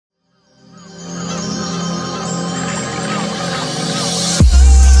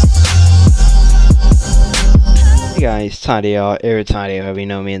guys, Tidy or eRa Tidy, however you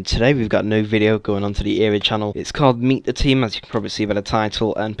know me, and today we've got a new video going onto the eRa channel. It's called Meet the Team, as you can probably see by the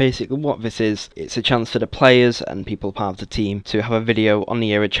title, and basically what this is, it's a chance for the players and people part of the team to have a video on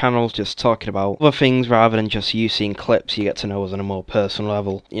the eRa channel just talking about other things rather than just you seeing clips. You get to know us on a more personal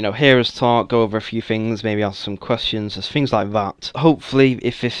level. You know, hear us talk, go over a few things, maybe ask some questions, just things like that. Hopefully,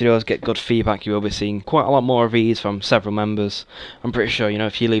 if this videos get good feedback, you will be seeing quite a lot more of these from several members. I'm pretty sure, you know,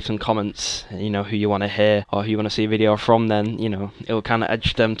 if you leave some comments, you know, who you want to hear or who you want to see a video from, then, you know, it'll kind of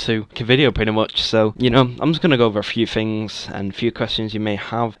edge them to make a video pretty much. So, you know, I'm just going to go over a few things and a few questions you may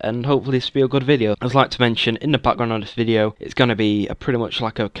have, and hopefully this will be a good video. I'd like to mention, in the background of this video, it's going to be a pretty much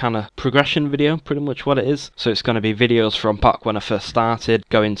like a kind of progression video, pretty much what it is. So it's going to be videos from back when I first started,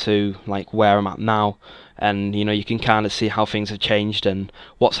 going to like where I'm at now. And, you know, you can kind of see how things have changed and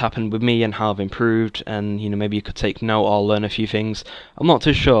what's happened with me and how I've improved, and, you know, maybe you could take note or learn a few things. I'm not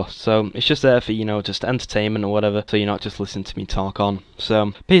too sure, so it's just there for, you know, just entertainment or whatever, so you're not just listening to me talk on.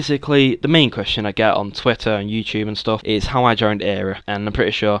 So basically, the main question I get on Twitter and YouTube and stuff is how I joined eRa, and I'm pretty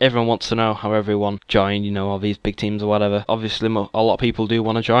sure everyone wants to know how everyone joined, you know, all these big teams or whatever. Obviously, a lot of people do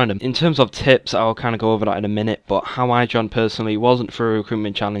want to join them. In terms of tips, I'll kind of go over that in a minute, but how I joined personally wasn't through a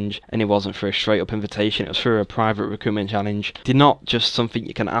recruitment challenge, and it wasn't through a straight up invitation. It was through a private recruitment challenge. They're not just something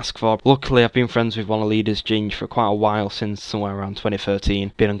you can ask for. Luckily, I've been friends with one of the leaders, Ginge, for quite a while, since somewhere around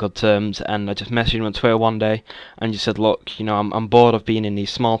 2013, been on good terms, and I just messaged him on Twitter one day and just said, look, you know, I'm bored of being in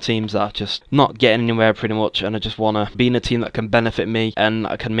these small teams that are just not getting anywhere pretty much, and I just want to be in a team that can benefit me and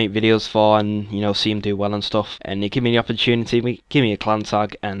I can make videos for and, you know, see him do well and stuff. And he gave me the opportunity, give me a clan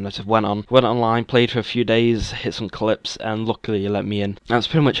tag, and I just went online, played for a few days, hit some clips, and luckily he let me in. That's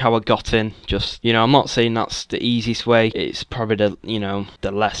pretty much how I got in. Just, you know, I'm not saying that's the easiest way, it's probably the, you know,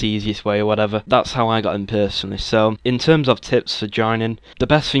 the less easiest way or whatever. That's how I got in personally. So in terms of tips for joining, the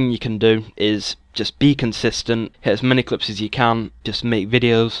best thing you can do is just be consistent, hit as many clips as you can, just make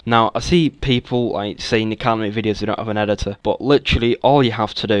videos. Now, I see people like saying you can't make videos if you don't have an editor, but literally all you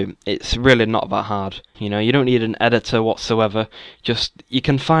have to do, it's really not that hard. You know, you don't need an editor whatsoever. Just, you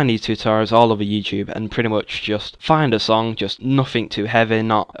can find these tutorials all over YouTube and pretty much just find a song, just nothing too heavy,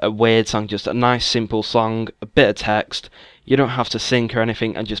 not a weird song, just a nice simple song, a bit of text. You don't have to sync or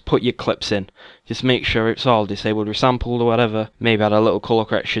anything, and just put your clips in. Just make sure it's all disabled, resampled or whatever. Maybe add a little colour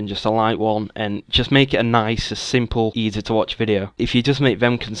correction, just a light one, and just make it a nice, a simple, easy to watch video. If you just make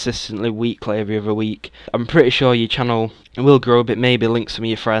them consistently, weekly, every other week, I'm pretty sure your channel will grow a bit. Maybe link some of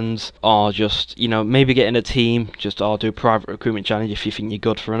your friends, or just, you know, maybe get in a team, just or do a private recruitment challenge if you think you're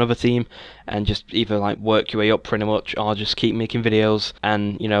good for another team, and just either like work your way up pretty much, or just keep making videos,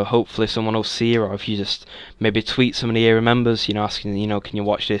 and, you know, hopefully someone will see you. Or if you just maybe tweet some of the eRa members, you know, asking, you know, can you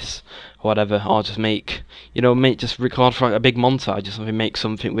watch this or whatever, or just make, you know, just record for like a big montage, just make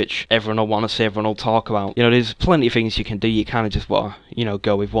something which everyone will want to see, everyone will talk about. You know, there's plenty of things you can do. You kind of just want to, you know,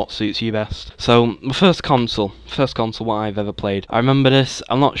 go with what suits you best. So my first console what I've ever played, I remember this,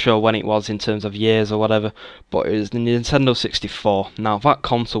 I'm not sure when it was in terms of years or whatever, but it was the Nintendo 64. Now that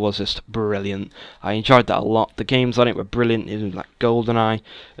console was just brilliant. I enjoyed that a lot. The games on it were brilliant. It was like GoldenEye,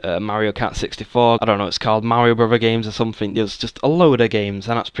 Mario Kart 64, I don't know what it's called, Mario Brother games or something. There was just a load of games,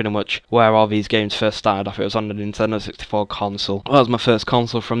 and that's pretty much where all these games first started off. It was on the Nintendo 64 console. That was my first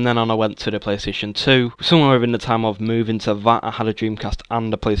console. From then on I went to the PlayStation 2. Somewhere within the time of moving to that, I had a Dreamcast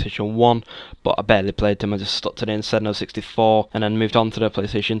and a PlayStation 1, but I barely played them. I just stuck to the Nintendo 64 and then moved on to the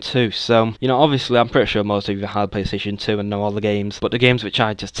PlayStation 2. So, you know, obviously I'm pretty sure most of you had PlayStation 2 and know all the games, but the games which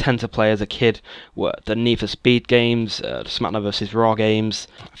I just tend to play as a kid were the Need for Speed games, the SmackDown vs Raw games,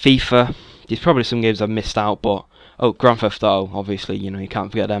 FIFA. There's probably some games I've missed out, but oh, Grand Theft Auto, obviously, you know, you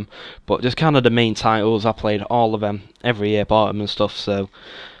can't forget them. But just kind of the main titles, I played all of them every year, bought them and stuff. So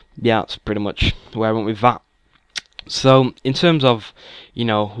yeah, that's pretty much where I went with that. So in terms of, you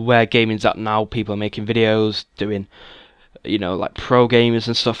know, where gaming's at now, people are making videos, doing, you know, like pro gamers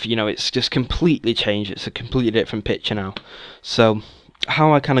and stuff. You know, it's just completely changed. It's a completely different picture now. So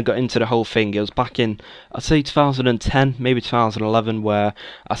how I kind of got into the whole thing, it was back in, I'd say 2010, maybe 2011, where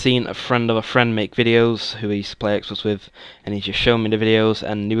I seen a friend of a friend make videos who he used to play Xbox with, and he just showed me the videos,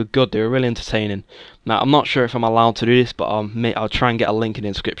 and they were good, they were really entertaining. Now, I'm not sure if I'm allowed to do this, but I'll try and get a link in the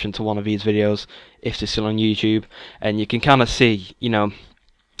description to one of these videos, if they're still on YouTube, and you can kind of see, you know,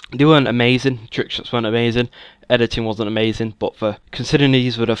 they weren't amazing, trick shots weren't amazing, editing wasn't amazing, but for considering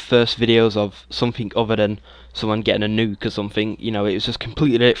these were the first videos of something other than someone getting a nuke or something, you know, it was just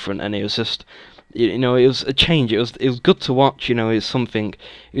completely different, and it was just you know, it was a change. It was good to watch. You know, it was something.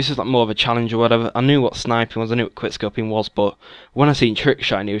 It was just like more of a challenge or whatever. I knew what sniping was. I knew what quickscoping was, but when I seen trick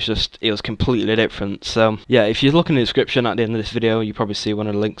shotting, it was completely different. So yeah, if you look in the description at the end of this video, you probably see one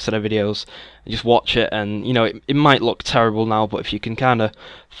of the links to the videos. Just watch it, and you know, it might look terrible now, but if you can kind of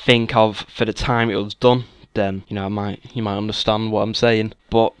think of for the time it was done, then you know you might understand what I'm saying.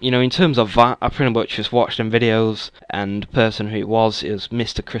 But you know, in terms of that, I pretty much just watched them videos, and the person who it was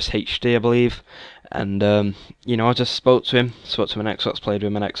Mr. Chris HD, I believe, and you know, I just spoke to him on Xbox, played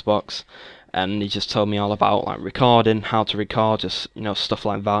with him on Xbox, and he just told me all about like recording, how to record, just you know, stuff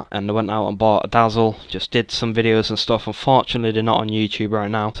like that. And I went out and bought a Dazzle, just did some videos and stuff. Unfortunately, they're not on YouTube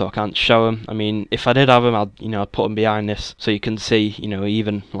right now, so I can't show them. I mean, if I did have them, I'd put them behind this so you can see, you know,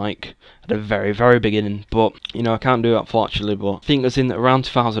 even like at the very beginning. But you know, I can't do it unfortunately. But I think it was in around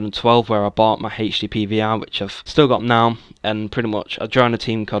 2012 where I bought my HD PVR, which I've still got now. And pretty much I joined a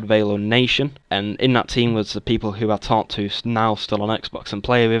team called Valo Nation, and in that team was the people who I talked to now still on Xbox and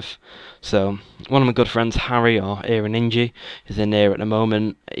play with. So one of my good friends, Harry, or eRa Ninja, is in there at the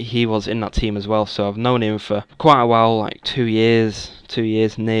moment. He was in that team as well, so I've known him for quite a while, like 2 years,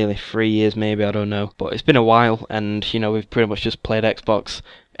 nearly 3 years maybe, I don't know. But it's been a while, and you know, we've pretty much just played Xbox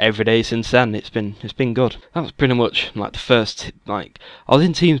every day since then. It's been good. That was pretty much like the first, like, I was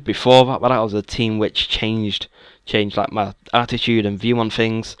in teams before that, but that was a team which changed like my attitude and view on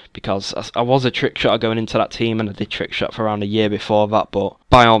things, because I was a trick shotter going into that team, and I did trick shot for around a year before that, but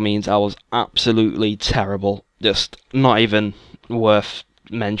by all means I was absolutely terrible, just not even worth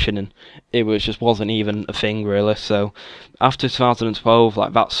mentioning. It wasn't even a thing really. So after 2012,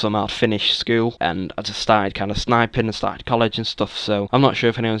 like that summer, I'd finished school and I just started kind of sniping and started college and stuff. So I'm not sure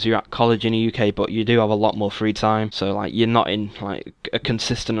if anyone's at college in the UK, but you do have a lot more free time. So like you're not in like a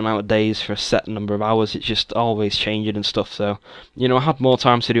consistent amount of days for a set number of hours. It's just always changing and stuff. So you know, I had more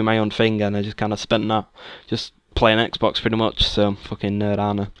time to do my own thing, and I just kind of spent that just playing Xbox pretty much. So fucking nerd,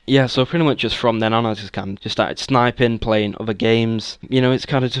 aren't I? Yeah, so pretty much just from then on I just started sniping, playing other games. You know, it's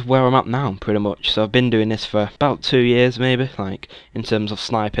kind of just where I'm at now pretty much. So I've been doing this for about 2 years maybe, like in terms of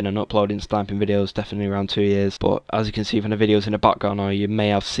sniping and uploading sniping videos, definitely around 2 years. But as you can see from the videos in the background, or you may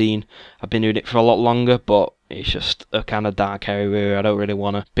have seen, I've been doing it for a lot longer, but it's just a kind of dark area where I don't really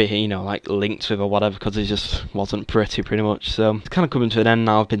want to be, you know, like linked with or whatever, because it just wasn't pretty much. So it's kind of coming to an end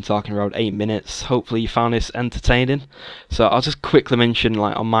now. I've been talking around 8 minutes. Hopefully you found this entertaining. So I'll just quickly mention,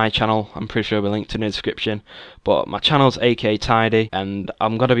 like on my channel, I'm pretty sure we'll link to in the description, but my channel's AK Tidy, and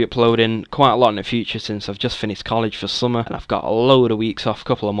I'm going to be uploading quite a lot in the future since I've just finished college for summer and I've got a load of weeks off,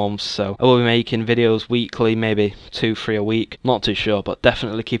 couple of months. So I will be making videos weekly, maybe 2-3 a week, not too sure, but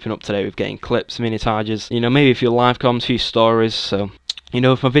definitely keeping up to date with getting clips, mini targets, you know, maybe a few live comms, few stories. So you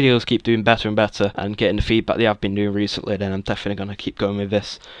know, if my videos keep doing better and better and getting the feedback they have been doing recently, then I'm definitely going to keep going with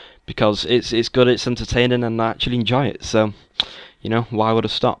this, because it's good, it's entertaining, and I actually enjoy it. So you know, why would I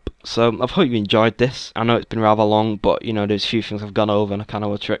stop? So I hope you enjoyed this. I know it's been rather long, but you know, there's a few things I've gone over and I kind of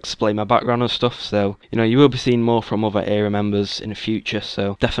want to explain my background and stuff. So you know, you will be seeing more from other eRa members in the future,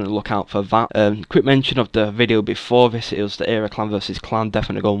 so definitely look out for that. Quick mention of the video before this, it was the eRa clan versus clan.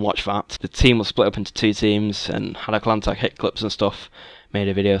 Definitely go and watch that. The team was split up into 2 teams and had a clan tag hit clips and stuff. Made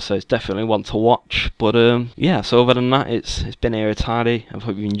a video, so it's definitely one to watch. But yeah, so other than that, it's been eRa Tidy. I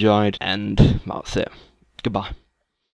hope you enjoyed, and that's it. Goodbye.